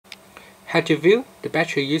How to view the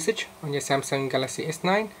battery usage on your Samsung Galaxy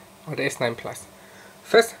S9 or the S9 Plus.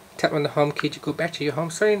 First, tap on the home key to go back to your home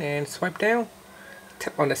screen and swipe down.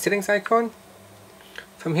 Tap on the settings icon.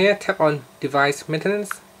 From here, tap on device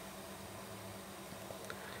maintenance.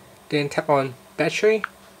 Then tap on battery.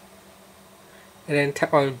 And then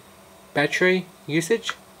tap on battery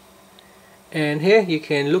usage. And here you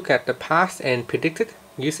can look at the past and predicted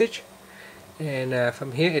usage. And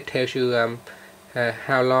from here it tells you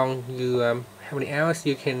how many hours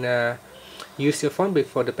you can use your phone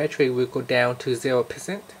before the battery will go down to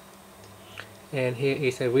 0%. And here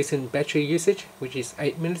is a recent battery usage, which is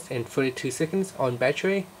 8 minutes and 42 seconds on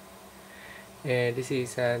battery. And this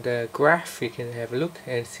is the graph. You can have a look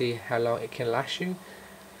and see how long it can last you.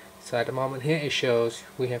 So at the moment here it shows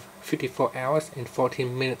we have 54 hours and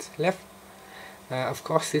 14 minutes left. Of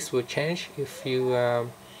course this will change if you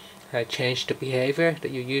change the behavior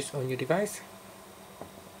that you use on your device.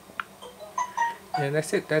 And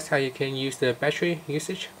that's it. That's how you can use the battery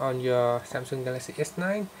usage on your Samsung Galaxy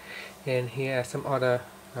S9. And here are some other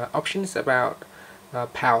options about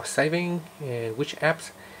power saving and which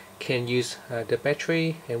apps can use the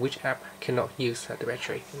battery and which app cannot use the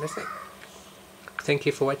battery. And that's it. Thank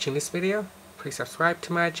you for watching this video. Please subscribe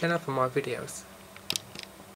to my channel for more videos.